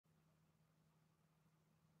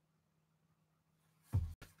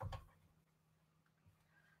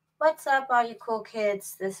What's up, all you cool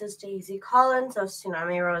kids? This is Daisy Collins of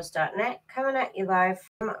TsunamiRose.net coming at you live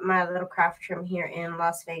from my little craft room here in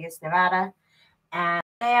Las Vegas, Nevada. And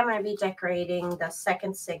today I'm going to be decorating the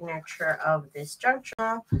second signature of this junk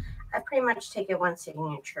journal. I pretty much take it one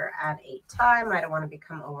signature at a time. I don't want to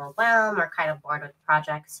become overwhelmed or kind of bored with the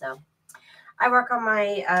project. So I work on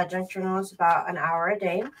my junk journals about an hour a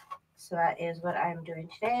day. So that is what I'm doing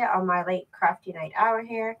today on my late crafty night hour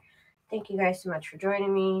here. Thank you guys so much for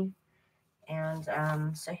joining me. And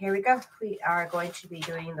so here we go. We are going to be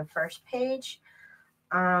doing the first page.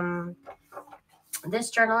 This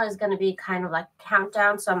journal is going to be kind of like a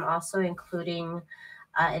countdown. So I'm also including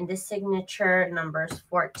in this signature numbers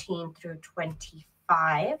 14 through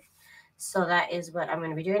 25. So that is what I'm going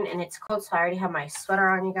to be doing. And it's cold, so I already have my sweater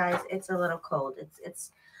on, you guys. It's a little cold.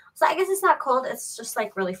 So I guess it's not cold. It's just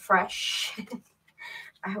like really fresh.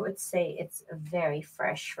 I would say it's very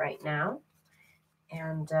fresh right now.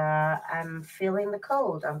 And I'm feeling the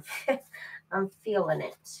cold. I'm feeling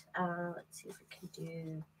it. Let's see if we can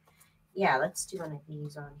do, yeah, let's do one of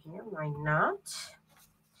these on here. Why not?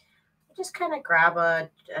 I just kind of grab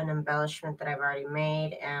an embellishment that I've already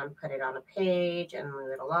made and put it on a page and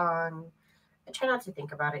move it along. I try not to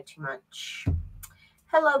think about it too much.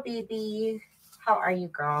 Hello, BB. How are you,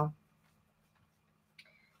 girl?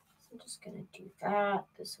 I'm just going to do that.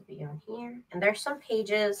 This will be on here. And there's some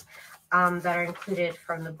pages that are included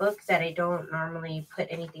from the book that I don't normally put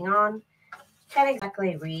anything on. Can't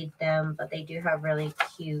exactly read them, but they do have really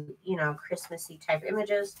cute, Christmassy type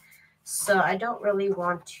images. So I don't really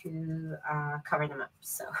want to cover them up.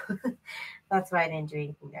 So that's why I didn't do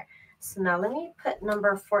anything there. So now let me put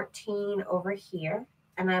number 14 over here.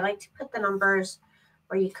 And I like to put the numbers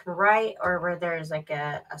where you can write or where there's like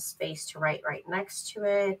a space to write right next to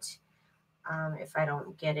it. If I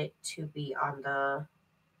don't get it to be on the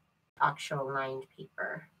actual lined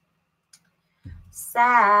paper.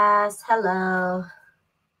 Sass, hello.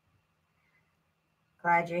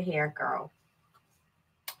 Glad you're here, girl.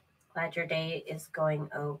 Glad your day is going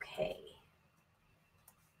okay.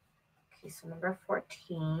 Okay, so number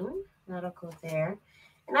 14, that'll go there.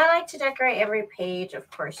 And I like to decorate every page.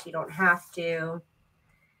 Of course, you don't have to.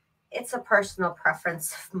 It's a personal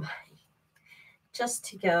preference of mine. Just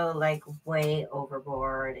to go like way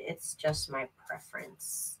overboard. It's just my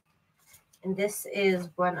preference. And this is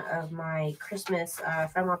one of my Christmas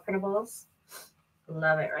Silicone Printables.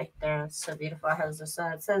 Love it right there. It's so beautiful. It has this,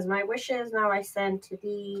 it says, "My wishes now I send to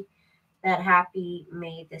thee, that happy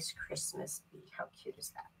may this Christmas be." How cute is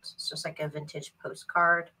that? It's just like a vintage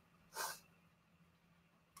postcard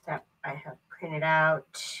that I have printed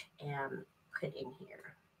out and put in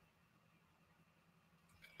here.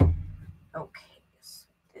 Okay.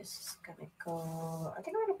 This is gonna go, I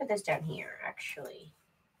think I'm gonna put this down here, actually.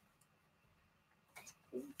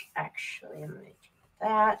 I'm gonna do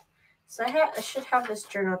that. So I should have this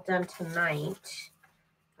journal done tonight.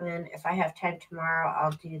 And if I have time tomorrow,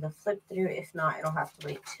 I'll do the flip through. If not, it'll have to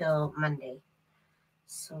wait till Monday.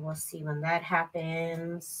 So we'll see when that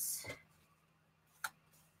happens.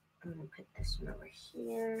 I'm gonna put this one over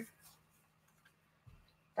here.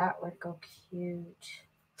 That would go cute.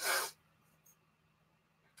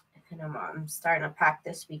 And I'm starting to pack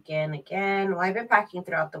this weekend again. Well, I've been packing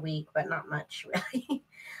throughout the week, but not much really.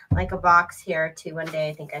 Like a box here or two. One day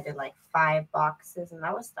I think I did like 5 boxes, and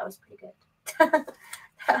that was pretty good.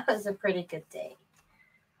 That was a pretty good day.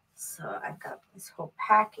 So I've got this whole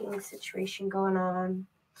packing situation going on.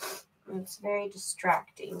 And it's very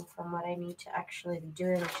distracting from what I need to actually be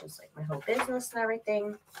doing, which is like my whole business and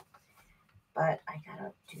everything. But I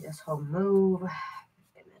gotta do this whole move.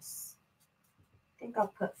 Goodness. I think I'll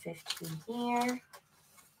put 15 here.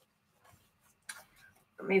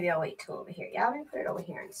 Or maybe I'll wait till over here. Yeah, I'm going to put it over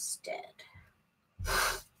here instead.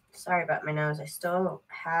 Sorry about my nose. I still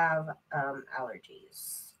have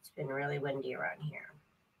allergies. It's been really windy around here.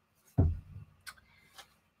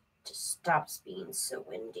 Just stops being so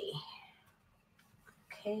windy.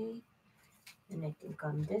 Okay. And I think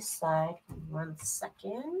on this side, 1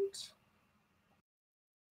 second.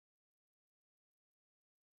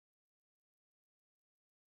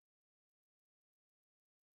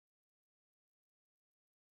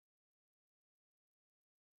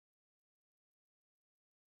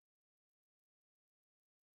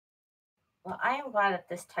 Well, I am glad that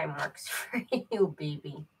this time works for you,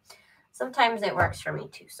 baby. Sometimes it works for me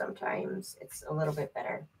too. Sometimes it's a little bit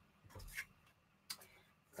better.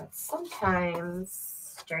 But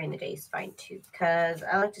sometimes during the day is fine too, because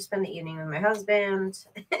I like to spend the evening with my husband.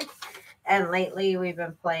 And lately we've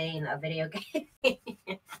been playing a video game.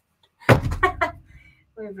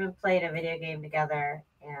 We've been playing a video game together,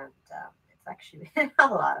 and it's actually been a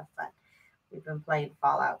lot of fun. We've been playing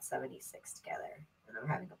Fallout 76 together, and I'm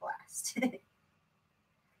having a blast.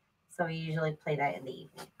 So we usually play that in the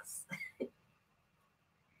evenings. Okay,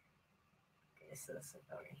 so this will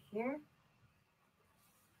go right here.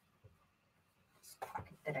 This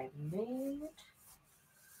pocket that I made.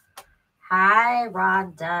 Hi,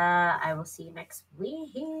 Rhonda. I will see you next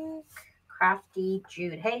week. Crafty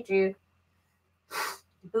Jude. Hey, Jude.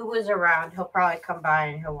 Boo Boo's around. He'll probably come by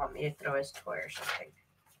and he'll want me to throw his toy or something.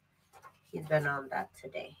 He's been on that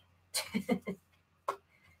today.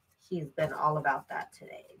 He's been all about that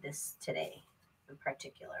today. Today in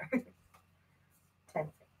particular. Time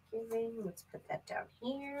for giving. Let's put that down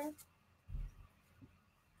here.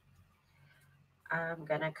 I'm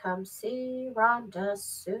gonna come see Rhonda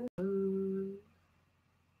soon.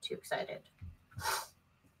 Too excited.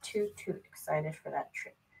 Too excited for that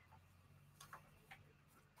trip.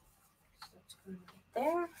 So let's go right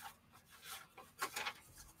there.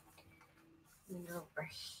 And over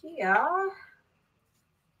here,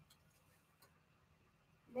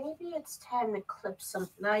 maybe it's time to clip some.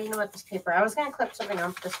 No, you know what? This paper. I was gonna clip something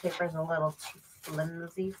on, but this paper is a little too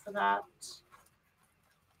flimsy for that.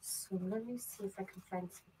 So let me see if I can find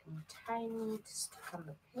something tiny to stick on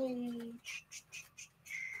the page.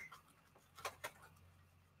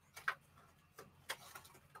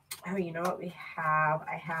 Oh, you know what we have?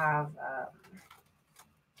 I have,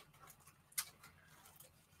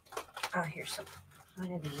 oh, here's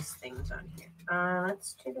one of these things on here.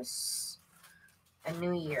 Let's do this, a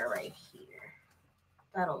new year right here.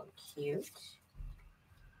 That'll look cute.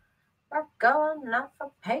 We're going out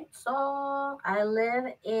for pizza. I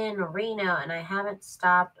live in Reno and I haven't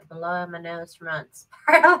stopped blowing my nose for months.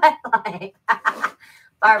 Part of my life.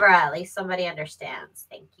 Barbara, at least somebody understands.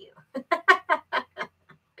 Thank you.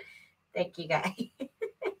 Thank you, guys.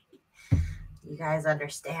 You guys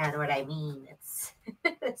understand what I mean. It's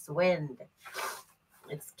it's wind.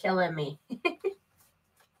 It's killing me. Okay,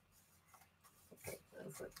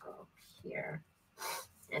 let's go here.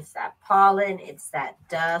 It's that pollen. It's that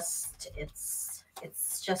dust. It's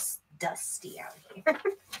just dusty out here.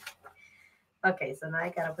 Okay, so now I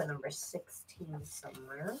gotta put number 16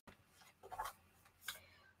 somewhere.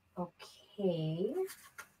 Okay.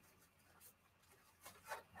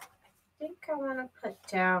 I think I want to put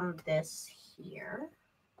down this here.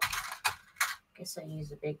 Guess I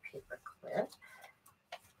use a big paper clip.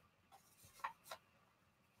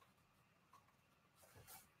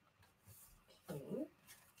 Okay.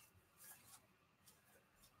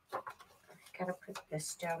 I've got to put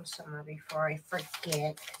this down somewhere before I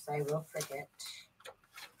forget, because I will forget.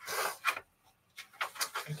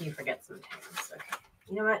 I do forget sometimes. Okay.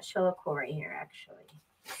 You know what? She'll look cool right here, actually.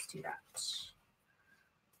 Let's do that.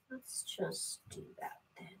 Let's just do that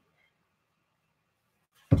then.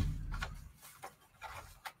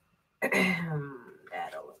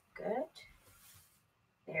 That'll look good.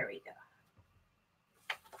 There we go.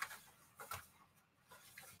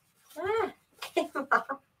 Ah, came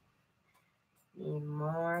off. Need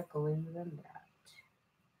more glue than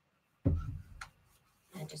that.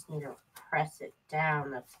 I just need to press it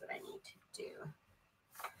down. That's what I need to do.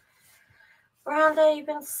 Rhonda, you've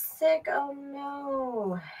been sick. Oh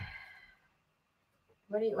no.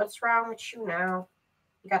 What's wrong with you now?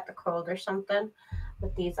 You got the cold or something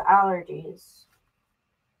with these allergies?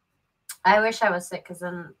 I wish I was sick because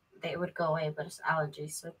then they would go away, but it's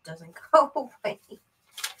allergies, so it doesn't go away.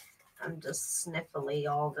 I'm just sniffly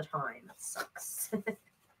all the time. It sucks.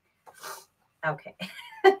 Okay.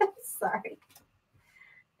 Sorry.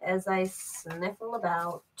 As I sniffle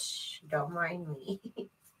about, don't mind me.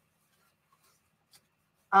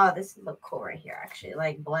 Oh, this would look cool right here, actually.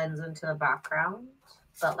 Like, blends into the background,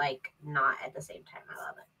 but, like, not at the same time. I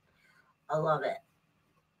love it. I love it.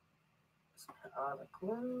 Let's put all the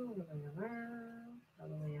glue all the way around, all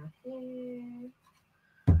the way out here.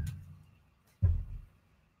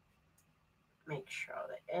 Make sure all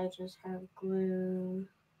the edges have glue.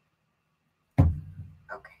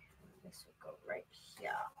 Okay, this will go right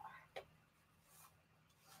here.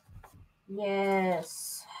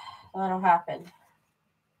 Yes, that'll happen.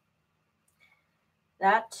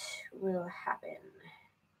 That will happen.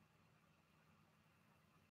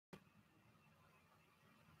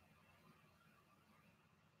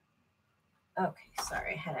 Okay,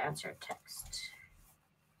 sorry, I had to answer a text.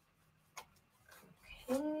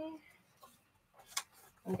 Okay.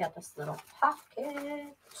 We got this little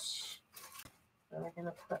pocket. So we're going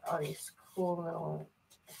to put all these cool little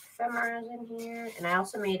ephemeras in here. And I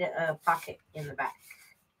also made a pocket in the back.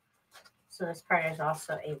 So this part is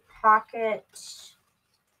also a pocket.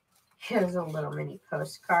 Here's a little mini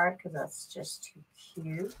postcard because that's just too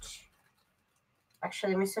cute.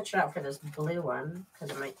 Actually, let me switch it out for this blue one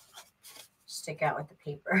because it might stick out with the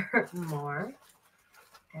paper more.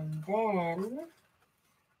 And then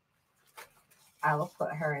I will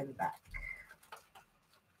put her in the back.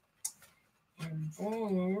 And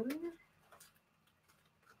then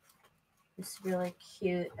this really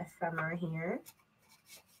cute ephemera here.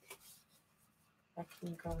 That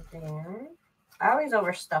can go there. I always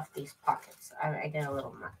overstuff these pockets. I get a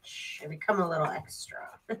little much. I become a little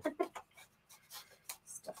extra.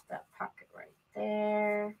 Stuff that pocket right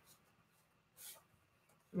there.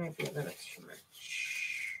 Might be a little too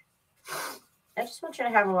much. I just want you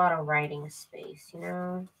to have a lot of writing space, you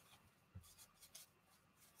know?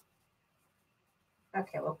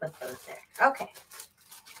 Okay, we'll put those there. Okay.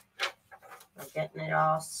 We're getting it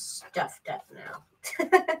all stuffed up now.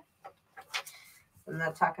 I'm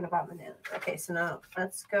not talking about my nose. Okay, so now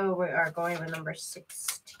let's go. We are going with number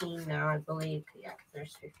 16 now, I believe. Yeah, because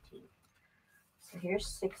there's 15. So here's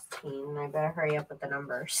 16. I better hurry up with the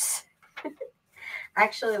numbers.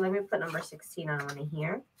 Actually, let me put number 16 on one of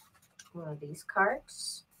here. One of these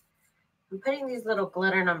cards. I'm putting these little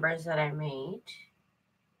glitter numbers that I made.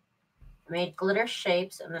 I made glitter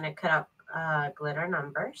shapes, and then I cut out glitter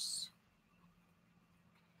numbers.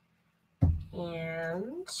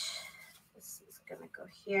 And this is going to go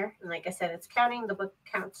here. And like I said, it's counting. The book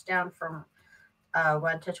counts down from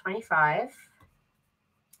 1 to 25.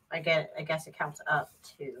 I guess it counts up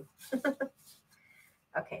too.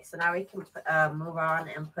 Okay, so now we can move on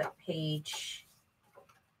and put page.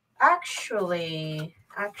 Actually,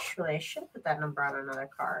 I should put that number on another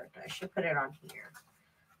card. I should put it on here.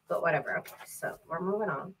 But whatever. Okay, so we're moving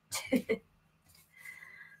on.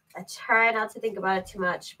 I try not to think about it too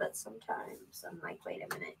much, but sometimes I'm like, wait a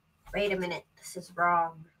minute, this is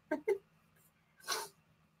wrong.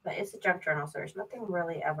 But it's a junk journal, so there's nothing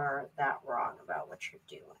really ever that wrong about what you're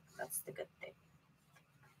doing. That's the good thing.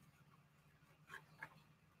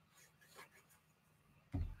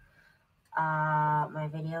 My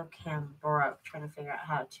video cam broke. Trying to figure out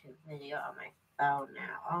how to video on my phone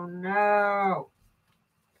now. Oh no!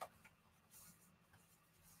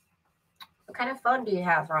 What kind of phone do you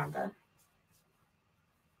have, Rhonda?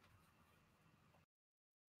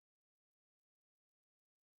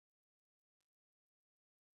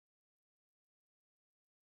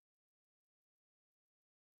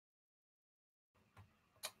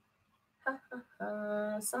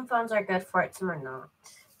 Some phones are good for it, some are not.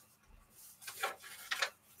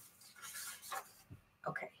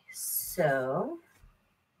 Okay, so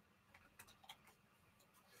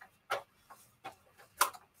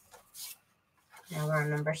now we're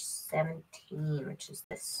on number 17, which is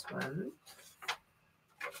this one.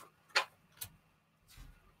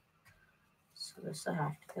 So this will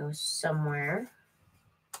have to go somewhere.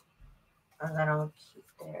 Oh, that'll look cute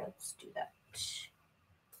there. Let's do that.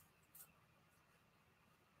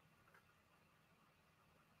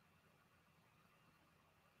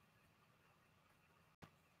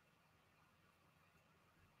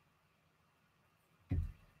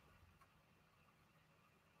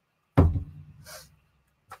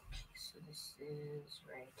 So this is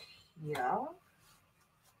right here.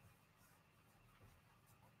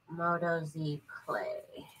 Moto Z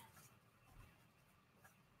Play.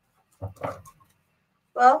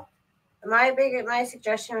 Well, my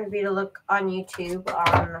suggestion would be to look on YouTube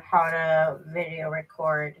on how to video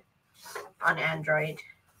record on Android.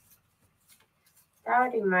 That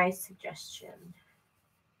would be my suggestion.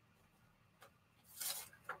 I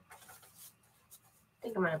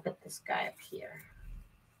think I'm going to put this guy up here.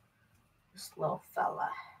 This little fella.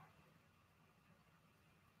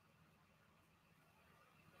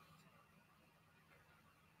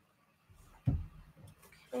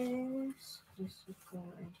 Okay, so this will go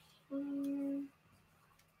right here.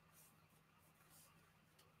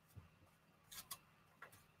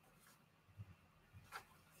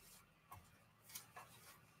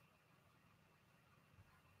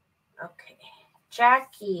 Okay,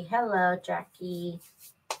 Jackie. Hello, Jackie.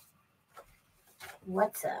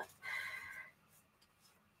 What's up?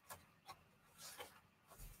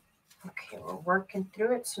 Okay, we're working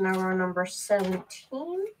through it. So now we're on number 17.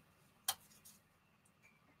 Which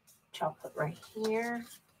I'll put right here.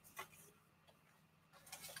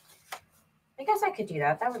 I guess I could do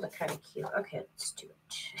that. That would look kind of cute. Okay, let's do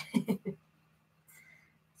it.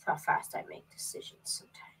 That's how fast I make decisions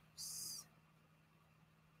sometimes.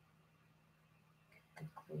 Get the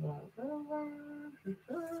glue all over.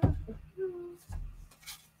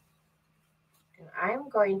 And I'm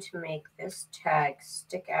going to make this tag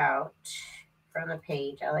stick out from the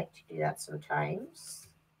page. I like to do that sometimes.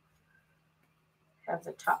 Have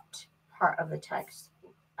the top part of the tag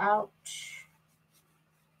sticking out.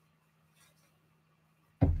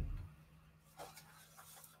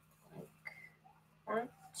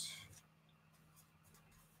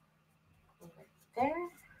 there.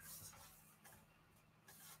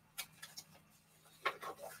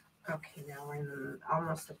 Okay, now we're in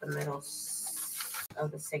almost at the middle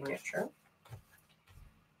of the signature.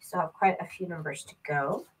 Still have quite a few numbers to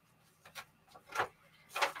go. I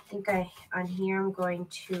think on here I'm going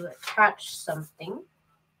to attach something.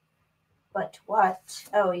 But what?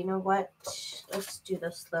 Oh, you know what? Let's do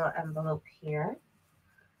this little envelope here.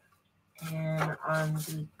 And on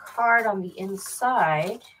the card on the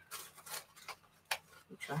inside,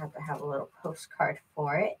 which I'll have to have a little postcard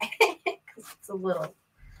for it because it's a little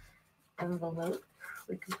envelope.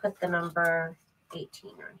 We can put the number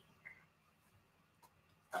 18 on here.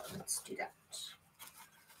 Oh, let's do that.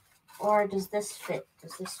 Or does this fit?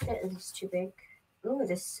 Does this fit? Is this too big? Ooh,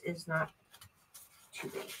 this is not too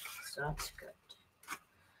big, so that's good.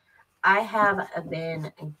 I have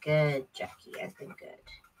been good, Jackie. I've been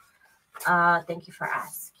good. Thank you for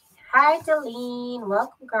asking. Hi, Delene.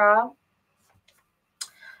 Welcome, girl.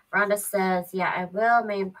 Rhonda says, yeah, I will.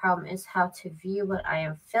 Main problem is how to view what I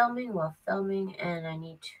am filming while filming, and I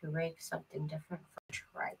need to rake something different for a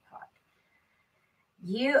tripod.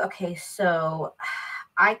 Okay, so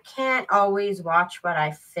I can't always watch what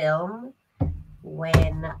I film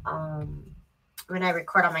when I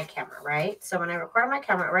record on my camera, right? So when I record on my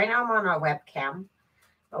camera, right now I'm on a webcam,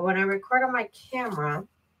 but when I record on my camera,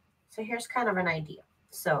 so here's kind of an idea.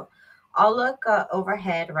 So I'll look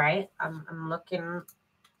overhead, right? I'm looking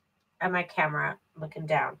at my camera, looking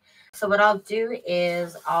down. So what I'll do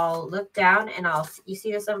is I'll look down and you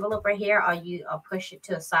see this envelope right here? I'll push it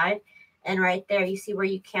to the side, and right there, you see where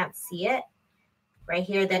you can't see it? Right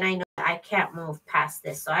here, then I know I can't move past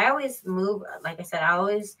this. So I always move, like I said, I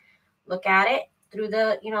always look at it through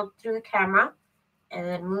the camera, and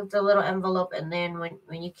then move the little envelope, and then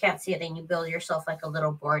when you can't see it, then you build yourself like a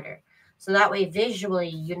little border. So that way visually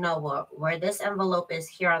you know where this envelope is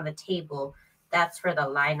here on the table. That's where the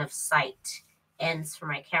line of sight ends for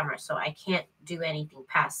my camera. So I can't do anything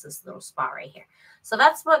past this little spot right here. So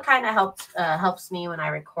that's what kind of helps me when I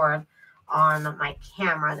record on my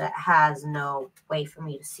camera that has no way for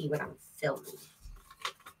me to see what I'm filming.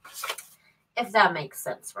 If that makes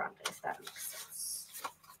sense, Rhonda, if that makes sense.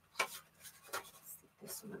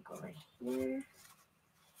 This one will go right here.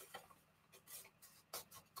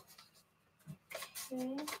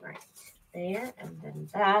 Okay, right there, and then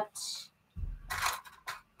that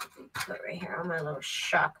put right here on my little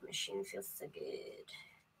shock machine. It feels so good.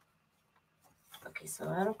 Okay, so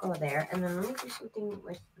that'll go there, and then let me do something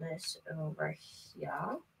with this over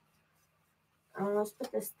here. Let's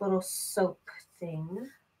put this little soap thing.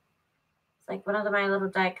 It's like one of my little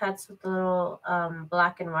die cuts with the little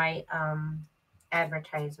black and white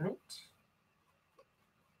advertisement.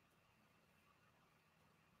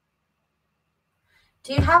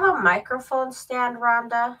 Do you have a microphone stand,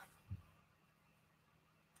 Rhonda?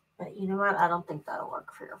 But you know what? I don't think that'll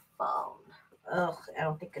work for your phone. Ugh, I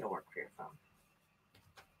don't think it'll work for your phone.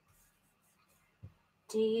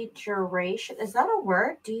 Deduration. Is that a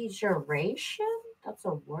word? Deduration? That's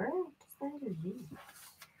a word? What does that even mean?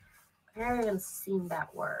 I haven't even seen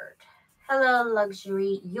that word. Hello,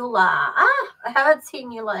 Luxury Eula. I haven't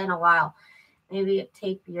seen Eula in a while. Maybe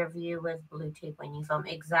tape your view with blue tape when you film.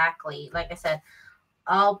 Exactly. Like I said,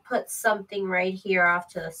 I'll put something right here off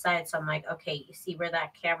to the side. So I'm like, okay, you see where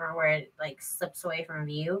that camera, where it like slips away from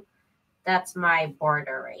view? That's my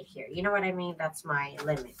border right here. You know what I mean? That's my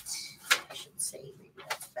limit. I should say, maybe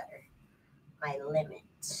that's better. My limit.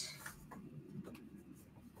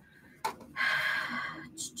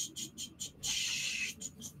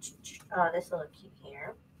 Oh, this will look cute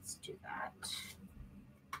here. Let's do that.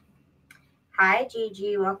 Hi,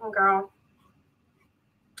 Gigi. Welcome, girl.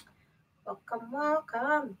 Welcome,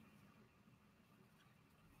 welcome.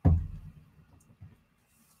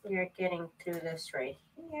 We are getting through this right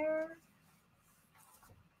here.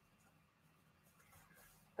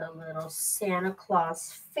 The little Santa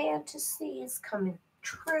Claus fantasy is coming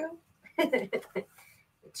true.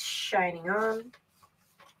 It's shining on.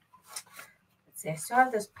 Let's see, I still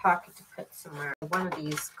have this pocket to put somewhere. One of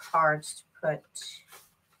these cards to put.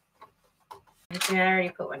 Okay, I already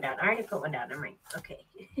put one down. Never mind. Okay.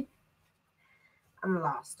 I'm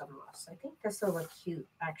lost. I think this will look cute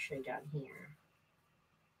actually down here.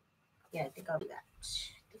 Yeah, I think I'll do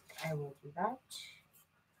that. I will do that.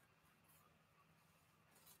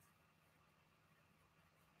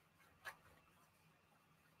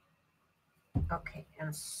 Okay,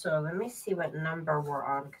 and so let me see what number we're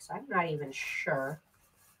on because I'm not even sure.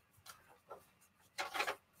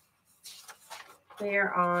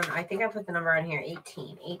 We're on, I think I put the number on here,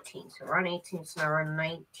 18. So we're on 18, so now we're on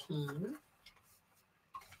 19.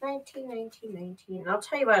 19, 19, 19. And I'll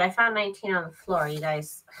tell you what, I found 19 on the floor, you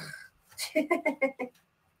guys. It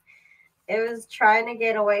was trying to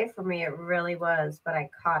get away from me. It really was, but I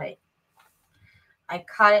caught it. I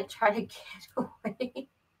caught it trying to get away.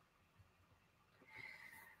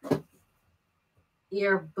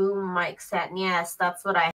 Your boom mic set. Yes, that's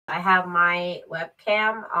what I have my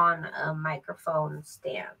webcam on a microphone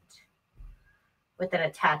stand with an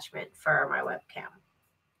attachment for my webcam.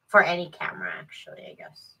 For any camera, actually, I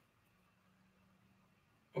guess.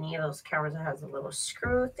 Any of those cameras that has a little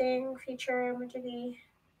screw thing feature imagery.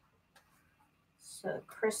 So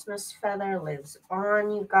Christmas feather lives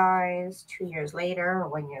on, you guys. 2 years later, or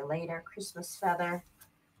 1 year later, Christmas feather.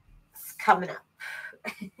 It's coming up.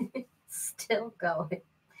 Still going.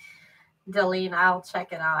 Delene, I'll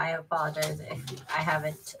check it out. I apologize if I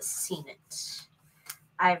haven't seen it.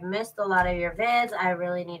 I've missed a lot of your vids. I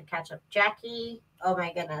really need to catch up. Jackie, oh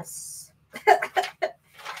my goodness.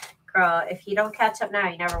 Girl, if you don't catch up now,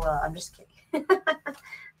 you never will. I'm just kidding.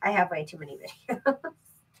 I have way too many videos.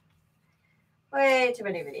 Way too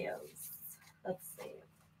many videos. Let's see.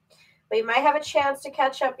 But you might have a chance to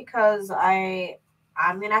catch up because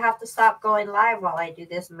I'm going to have to stop going live while I do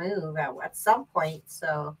this move at some point.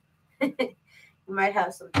 So you might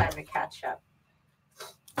have some time to catch up.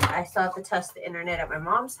 I still have to test the internet at my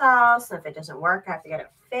mom's house. And if it doesn't work, I have to get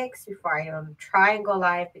it fixed before I even try and go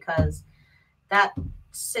live, because that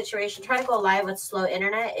situation, trying to go live with slow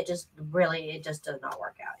internet, it just does not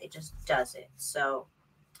work out. It just doesn't. So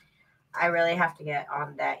I really have to get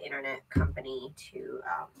on that internet company to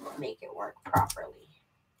make it work properly.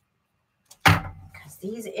 Because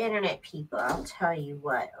these internet people, I'll tell you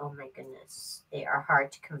what, oh my goodness, they are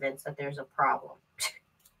hard to convince that there's a problem.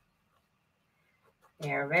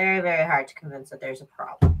 They are very, very hard to convince that there's a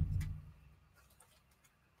problem.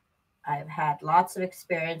 I've had lots of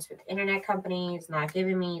experience with internet companies not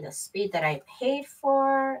giving me the speed that I paid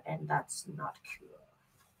for, and that's not cool.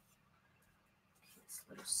 Okay, this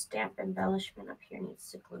little stamp embellishment up here needs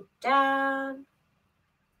to glue down.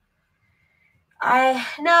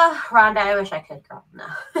 No, Rhonda, I wish I could, girl. No.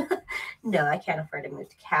 No, I can't afford to move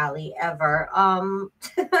to Cali ever.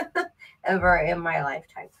 Ever in my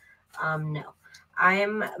lifetime. No.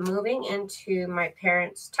 I'm moving into my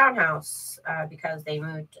parents' townhouse because they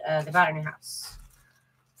moved, they bought a new house.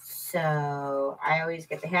 So I always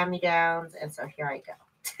get the hand-me-downs, and so here I go.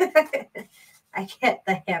 I get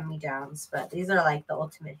the hand-me-downs, but these are like the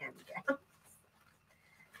ultimate hand-me-downs.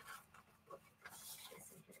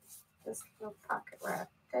 This little pocket right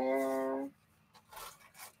there.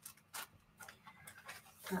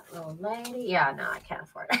 That little lady. Yeah, no, I can't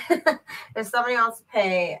afford it. If somebody wants to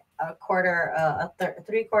pay a quarter,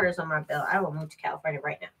 3/4 on my bill, I will move to California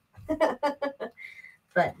right now.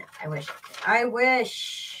 But no, I wish. I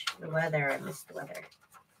wish. The weather, I miss the weather.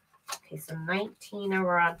 Okay, so 19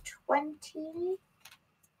 over on 20.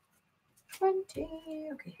 20.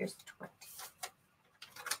 Okay, here's 20.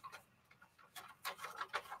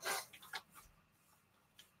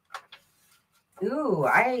 Ooh,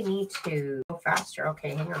 I need to go faster.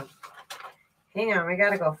 Okay, hang on. Hang on, we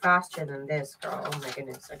gotta go faster than this, girl. Oh my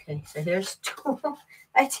goodness. Okay, so here's 2.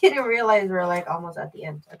 I didn't realize we're like almost at the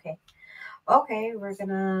end. Okay. Okay, we're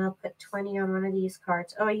gonna put 20 on one of these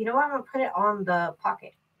cards. Oh, you know what? I'm gonna put it on the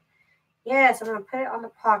pocket. Yes, I'm gonna put it on the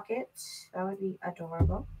pocket. That would be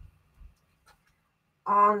adorable.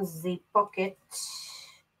 On the pocket.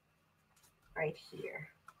 Right here.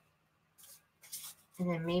 And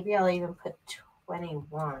then maybe I'll even put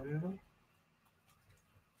 21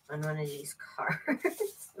 on one of these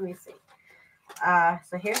cards. Let me see.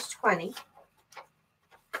 So here's 20.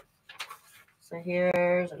 So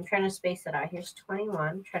here's, I'm trying to space it out. Here's 21.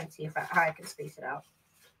 I'm trying to see how I can space it out.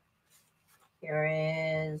 Here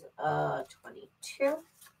is 22.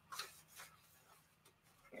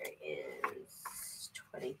 Here is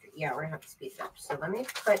 23. Yeah, we're gonna have to space it up. So let me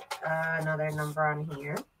put another number on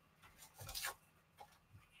here.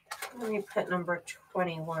 Let me put number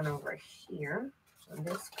 21 over here on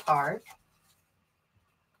this card.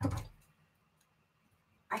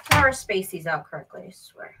 I can never space these out correctly, I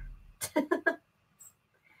swear.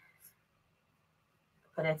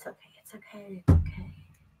 But it's okay. It's okay. It's okay.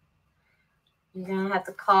 You're gonna have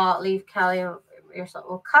to leave Cali yourself.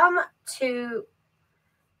 Well, come to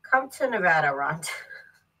Nevada, Ron.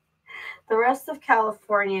 The rest of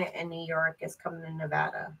California and New York is coming to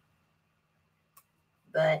Nevada.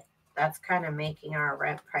 But that's kind of making our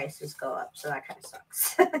rent prices go up, so that kind of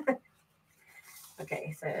sucks.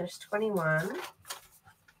 Okay, so there's 21.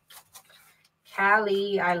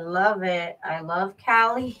 Cali, I love it. I love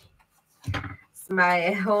Cali. It's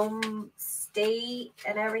my home state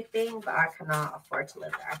and everything, but I cannot afford to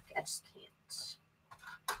live there. I just can't.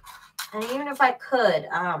 And even if I could,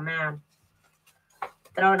 oh man,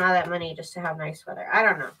 throwing all that money just to have nice weather. I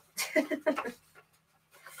don't know.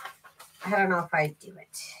 I don't know if I'd do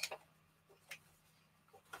it.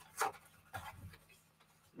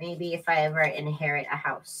 Maybe if I ever inherit a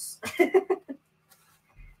house.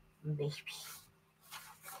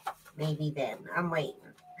 Maybe then. I'm waiting.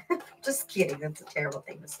 Just kidding. That's a terrible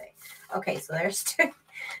thing to say. Okay, so there's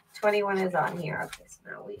 21 is on here. Okay, so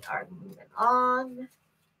now we are moving on.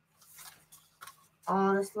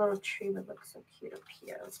 Oh, this little tree would look so cute up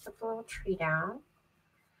here. Let's put the little tree down.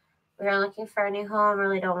 We are looking for a new home.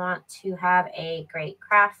 Really don't want to have a great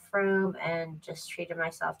craft room and just treated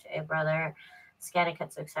myself to a brother. Scanning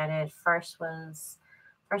cut so excited. First one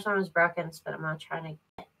was broken, but I'm not trying to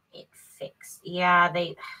get it fixed. Yeah,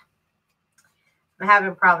 I'm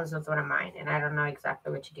having problems with one of mine, and I don't know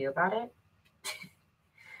exactly what to do about it.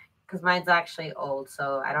 Because mine's actually old,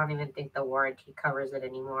 so I don't even think the warranty covers it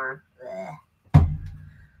anymore. Ugh.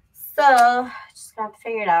 So, just got to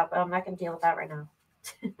figure it out, but I'm not going to deal with that right now.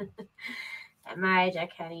 At my age, I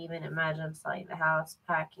can't even imagine selling the house,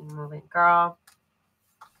 packing, moving. Girl,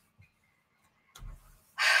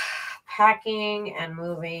 packing and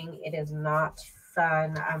moving, it is not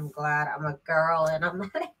fun. I'm glad I'm a girl and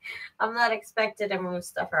I'm not expected to move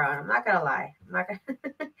stuff around. I'm not gonna lie.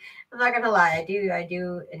 I'm not gonna lie. I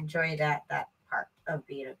do enjoy that part of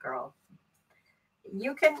being a girl.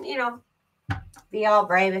 You can, be all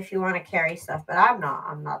brave if you want to carry stuff, but I'm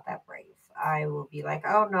not that brave. I will be like,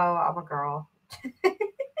 oh no, I'm a girl.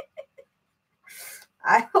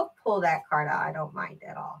 I will pull that card out. I don't mind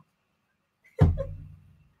at all.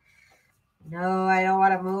 No, I don't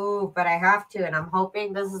want to move, but I have to. And I'm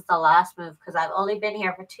hoping this is the last move because I've only been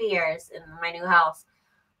here for 2 years in my new house.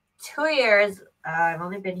 2 years, I've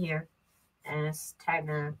only been here. And it's time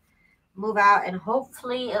to move out. And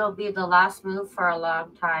hopefully it'll be the last move for a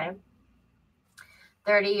long time.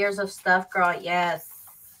 30 years of stuff, girl. Yes.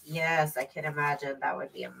 Yes, I can imagine. That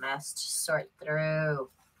would be a mess to sort through.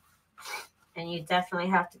 And you definitely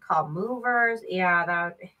have to call movers. Yeah,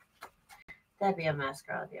 that'd be a mess,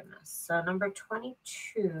 girl. That'd be a mess. So number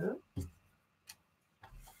 22.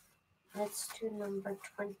 Let's do number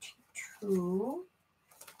 22.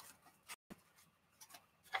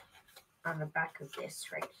 On the back of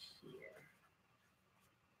this right here.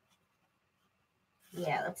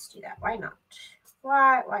 Yeah, let's do that. Why not?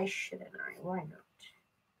 Why shouldn't I? Why not?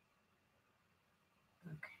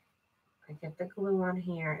 Okay. I get the glue on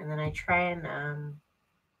here, and then I try and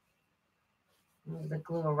move the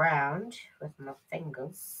glue around with my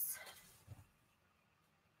fingers.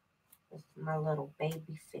 With my little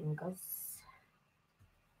baby fingers.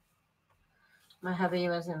 My hubby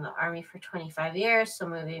was in the Army for 25 years, so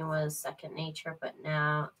moving was second nature, but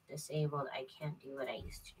now disabled, I can't do what I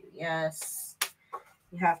used to do. Yes,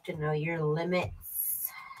 you have to know your limits.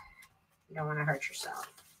 You don't want to hurt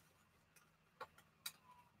yourself.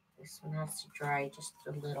 This one has to dry just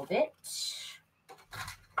a little bit.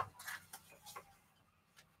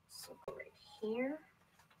 So go right here.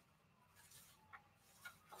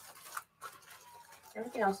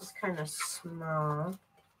 Everything else is kind of small.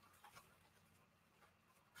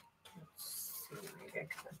 Let's see, maybe I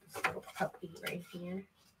can put this little puppy right here.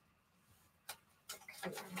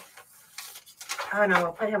 Okay. Oh no,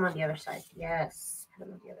 we'll put him on the other side. Yes, put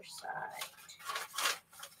him on the other side.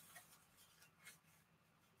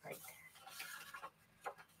 Right.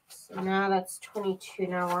 So now that's 22.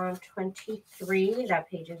 Now we're on 23. That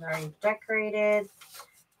page is already decorated.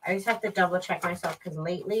 I just have to double check myself because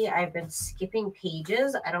lately I've been skipping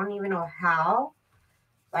pages. I don't even know how,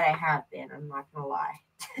 but I have been. I'm not going to lie.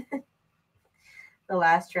 The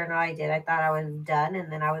last journal I did, I thought I was done,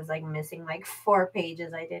 and then I was like missing like 4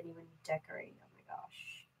 pages. I didn't even decorate. Oh my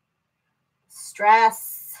gosh.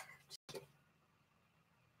 Stress. Get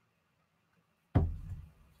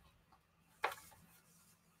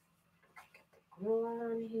the glue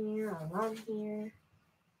on here, all on here.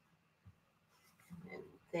 And then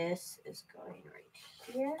this is going right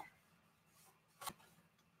here.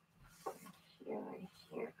 Right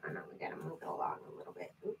here. Oh no, we gotta move it along a little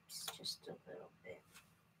bit. Oops, just a little bit.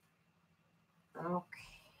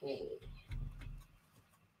 Okay.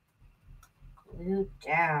 Glue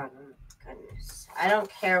down. Oh my goodness. I don't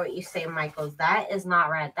care what you say, Michaels. That is not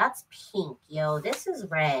red. That's pink, yo. This is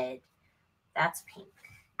red. That's pink.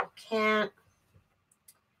 You can't.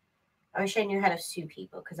 I wish I knew how to sue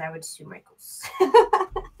people because I would sue Michaels.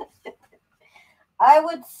 I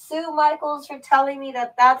would sue Michaels for telling me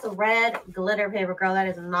that that's red glitter paper. Girl, that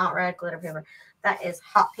is not red glitter paper. That is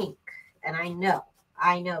hot pink. And I know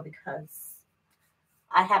because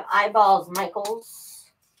I have Eyeballs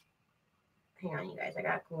Michaels. Hang on, you guys. I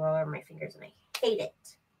got glue all over my fingers and I hate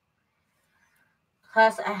it.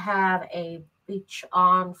 Plus, I have a Beach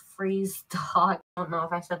On Freeze dog. I don't know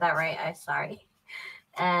if I said that right. I'm sorry.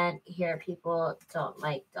 And here, people don't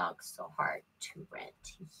like dogs so hard to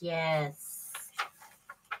rent. Yes.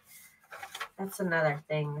 That's another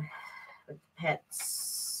thing with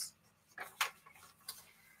pets.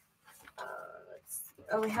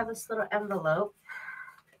 Oh, we have this little envelope.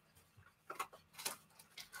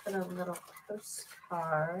 Put a little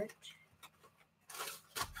postcard.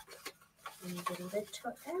 And a little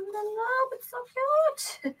envelope. It's so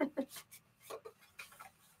cute.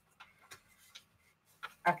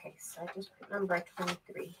 Okay, so I just put number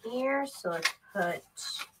 23 here. So let's put,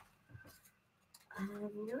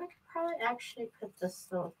 you know, I could probably actually put this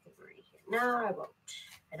little thing right here. No, I won't.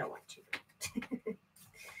 I don't want to.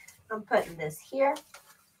 I'm putting this here.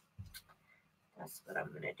 That's what I'm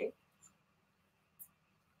going to do.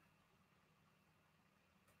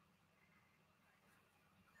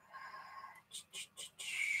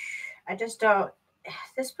 I just don't,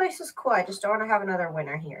 this place is cool. I just don't want to have another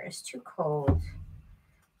winter here. It's too cold.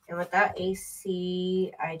 And without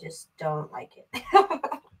AC, I just don't like it.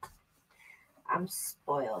 I'm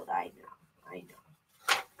spoiled. I know.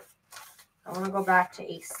 I want to go back to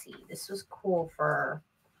AC. This was cool for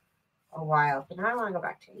a while, but now I want to go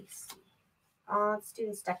back to AC. Let's do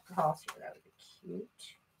this deck the halls here. That would be cute.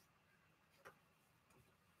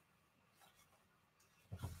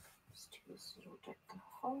 Let's do this little deck the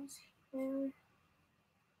halls here.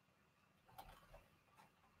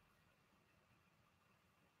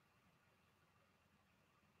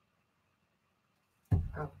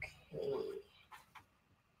 Okay.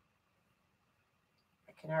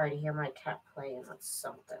 I can already hear my cat playing with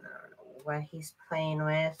something. I don't know what he's playing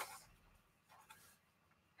with.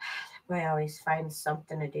 Boy always finds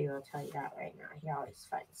something to do. I'll tell you that right now. He always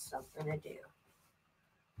finds something to do.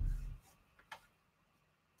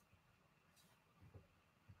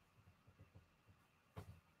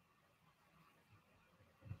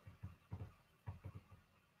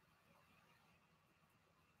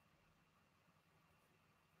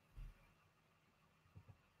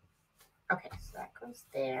 Okay, so that goes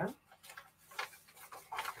there.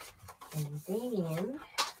 And then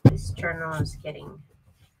this journal is getting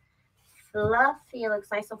fluffy. It looks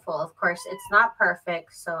nice and full. Of course, it's not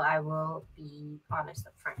perfect, so I will be honest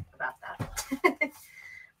up front about that.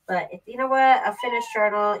 But if you know what, a finished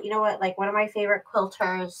journal, you know what, like one of my favorite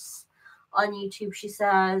quilters on YouTube, she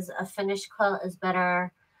says a finished quilt is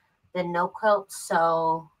better than no quilt.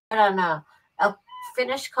 So I don't know. A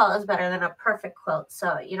finished quilt is better than a perfect quilt.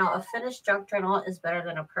 So, you know, a finished junk journal is better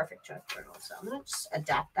than a perfect junk journal. So I'm going to just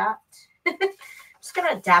adapt that. Just going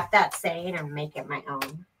to adapt that saying and make it my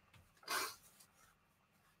own.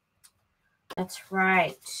 That's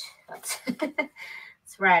right. That's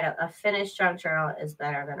right. A finished junk journal is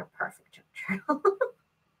better than a perfect junk journal.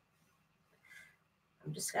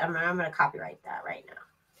 I'm going to copyright that right now.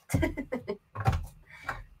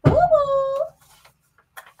 Boo-boo.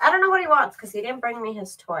 I don't know what he wants because he didn't bring me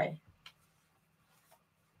his toy.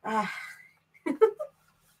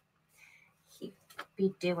 He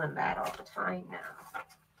be doing that all the time now.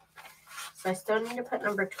 So I still need to put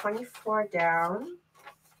number 24 down.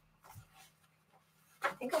 I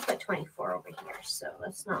think I'll put 24 over here. So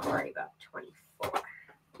let's not worry about 24.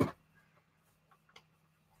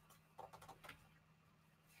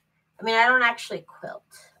 I mean, I don't actually quilt.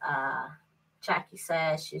 Jackie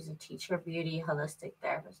says she's a teacher, beauty, holistic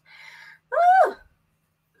therapist. Woo!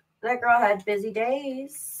 That girl had busy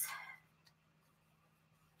days.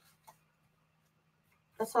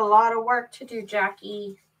 That's a lot of work to do,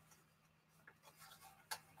 Jackie.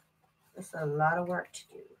 That's a lot of work to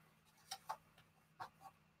do.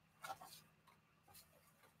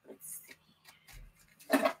 Let's see.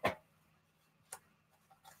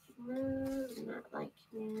 Not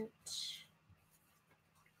liking it.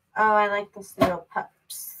 Oh, I like this little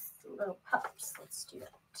pups. Little pups. Let's do that.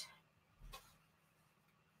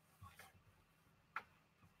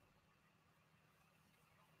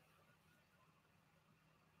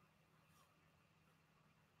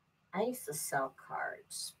 I used to sell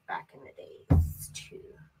cards back in the days too.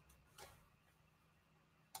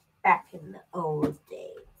 Back in the old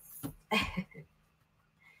days.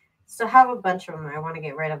 So I have a bunch of them. I want to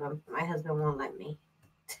get rid of them. My husband won't let me.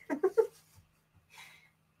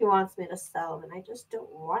 He wants me to sell them, and I just don't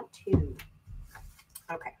want to.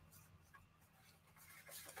 Okay.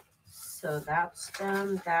 So that's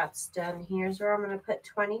done. That's done. Here's where I'm going to put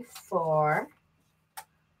 24.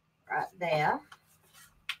 Right there.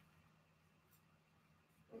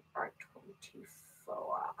 Or 24. for a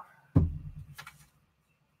while.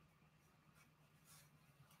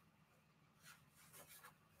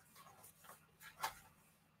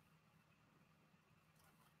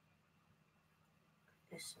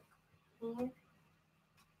 This here.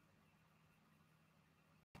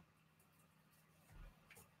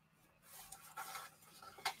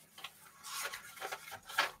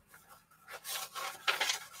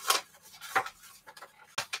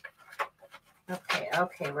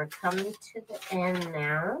 Okay, we're coming to the end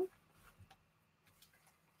now.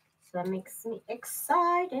 So that makes me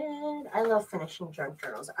excited. I love finishing junk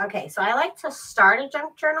journals. Okay, so I like to start a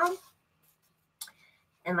junk journal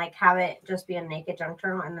and like have it just be a naked junk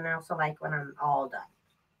journal. And then I also like when I'm all done.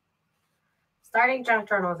 Starting junk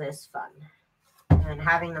journals is fun. And then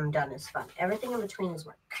having them done is fun. Everything in between is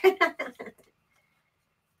work.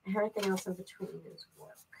 Everything else in between is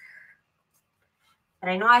work. But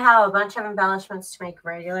I know I have a bunch of embellishments to make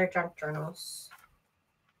regular junk journals.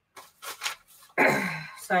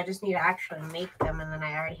 So I just need to actually make them, and then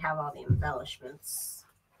I already have all the embellishments.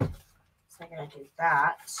 So I'm going to do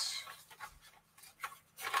that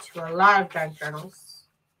to a lot of junk journals.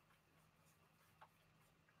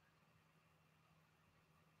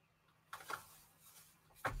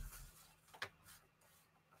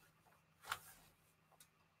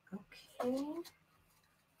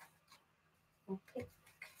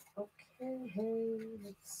 Okay,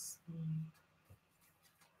 let's see.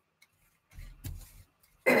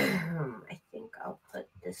 I think I'll put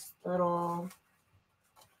this little,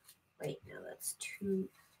 wait, no, that's too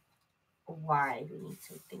wide. We need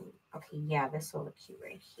something, okay, yeah, this will look cute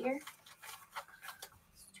right here.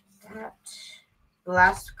 Let's do that. The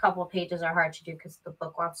last couple pages are hard to do because the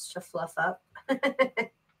book wants to fluff up.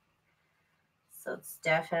 So it's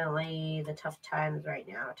definitely the tough times right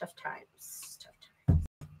now. Tough times.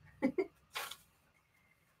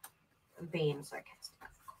 I'm being sarcastic,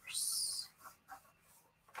 of course.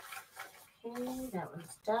 Okay, that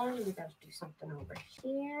one's done. We got to do something over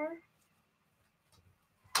here.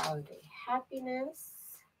 Holiday happiness.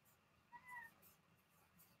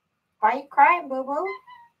 Why are you crying, boo-boo?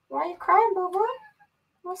 Why are you crying, boo-boo?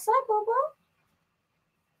 What's up, boo-boo?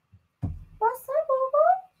 What's up,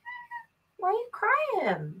 boo-boo? Why are you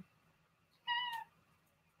crying?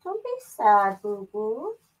 Don't be sad,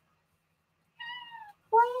 boo-boo.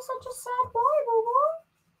 Why are you such a sad boy, boo-boo?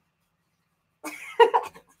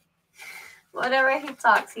 Whenever he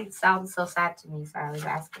talks, he sounds so sad to me, so I was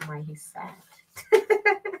asking why he's sad.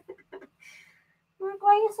 Why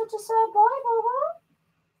are you such a sad boy, boo-boo?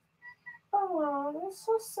 Oh, you're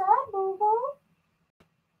so sad, boo-boo.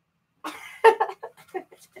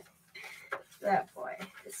 That boy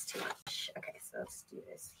is too much. Okay, so let's do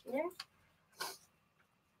this here.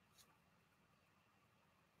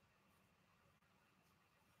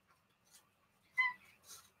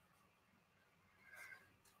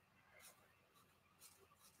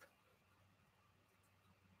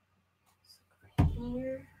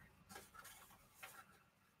 Here.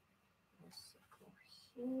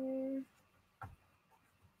 Here.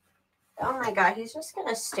 Oh my god, he's just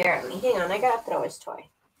gonna stare at me. Hang on, I gotta throw his toy.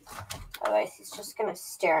 Otherwise, he's just gonna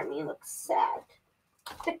stare at me and look sad.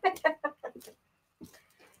 Okay,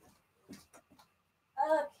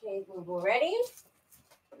 Boo Boo, ready?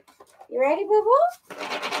 You ready, Boo Boo?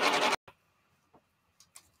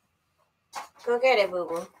 Go get it, Boo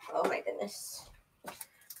Boo. Oh my goodness.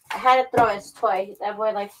 I had to throw his toy. That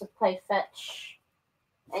boy likes to play fetch.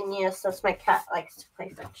 And yes, that's my cat likes to play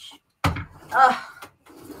fetch.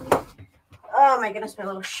 Oh my goodness, my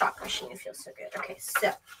little shot machine. It feels so good. Okay,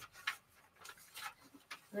 so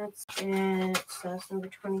that's it. So that's number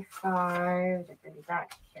 25.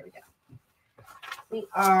 Here we go. We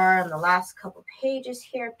are on the last couple pages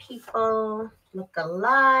here, people. Look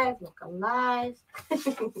alive, look alive.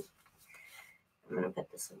 I'm going to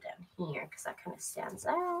put this one down here because that kind of stands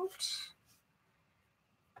out.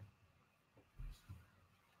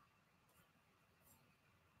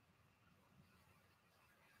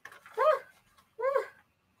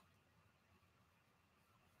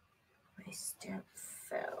 My stamp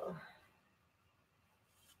fell.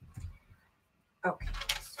 Okay,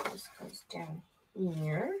 so this goes down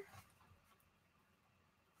here.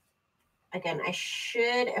 Again, I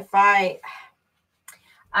should,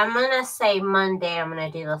 I'm going to say Monday, I'm going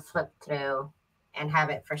to do the flip through and have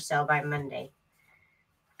it for sale by Monday.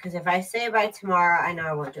 Because if I say by tomorrow, I know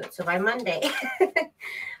I won't do it. So by Monday,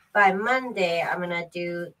 I'm going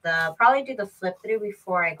to probably do the flip through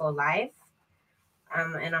before I go live.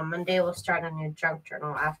 And on Monday, we'll start a new junk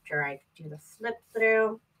journal after I do the flip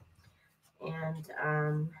through. And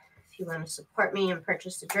if you want to support me and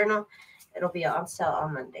purchase the journal, It'll be on sale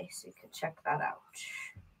on Monday, so you can check that out.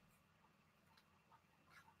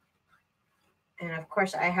 And of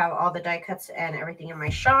course, I have all the die cuts and everything in my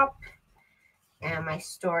shop. And my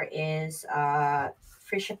store is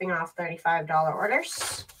free shipping off $35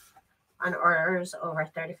 orders. On orders over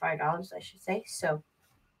 $35, I should say. So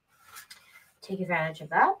take advantage of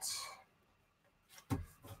that.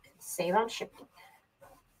 Save on shipping.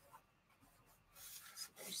 So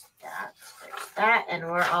there's that, and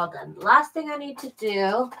we're all done. Last thing I need to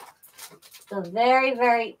do, the very,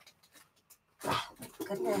 very,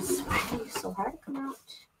 goodness, why are you so hard to come out?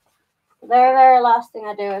 The very, very last thing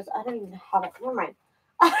I do is, I don't even have it, never mind.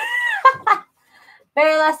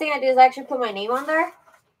 Very last thing I do is actually put my name on there.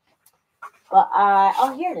 But,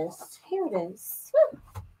 oh, here it is. Here it is. Woo.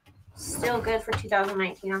 Still good for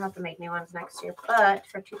 2019. I'll have to make new ones next year. But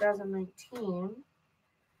for 2019,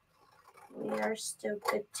 we are still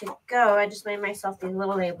good to go. I just made myself these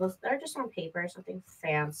little labels. They're just on paper, something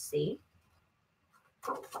fancy.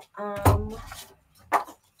 And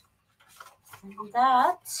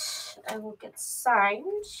that I will get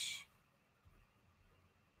signed.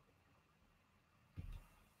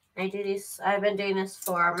 I do these. I've been doing this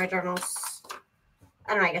for my journals.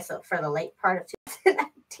 I don't know. I guess for the late part of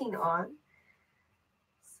 2019 on.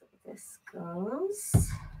 So this goes.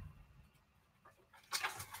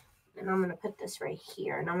 And I'm going to put this right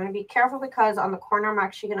here. And I'm going to be careful because on the corner I'm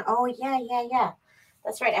actually going to, oh, yeah.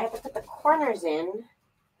 That's right. I have to put the corners in.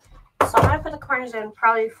 So I'm going to put the corners in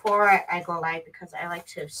probably before I go live because I like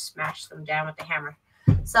to smash them down with the hammer.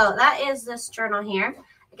 So that is this journal here.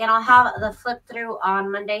 Again, I'll have the flip through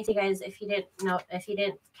on Monday. So you guys, if you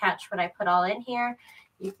didn't catch what I put all in here,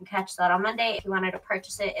 you can catch that on Monday. If you wanted to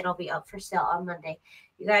purchase it, it'll be up for sale on Monday.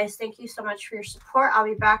 You guys, thank you so much for your support. I'll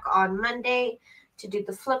be back on Monday to do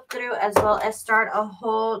the flip through as well as start a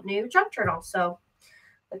whole new junk journal. So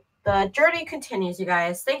the journey continues, you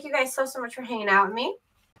guys. Thank you guys so much for hanging out with me.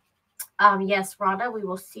 Yes, Rhonda, we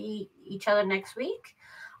will see each other next week.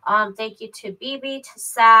 Thank you to BB, to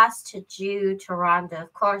Sass, to Jude, to Rhonda,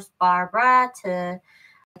 of course, Barbara, to,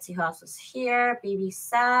 let's see who else was here, BB,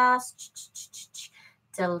 Sass,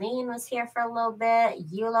 Deline was here for a little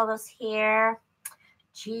bit, Eula was here,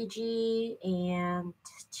 Gigi, and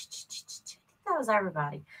that was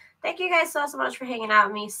everybody. Thank you guys so much for hanging out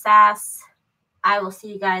with me, Sass. I will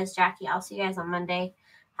see you guys, Jackie. I'll see you guys on Monday.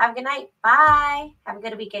 Have a good night. Bye. Have a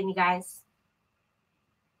good weekend, you guys.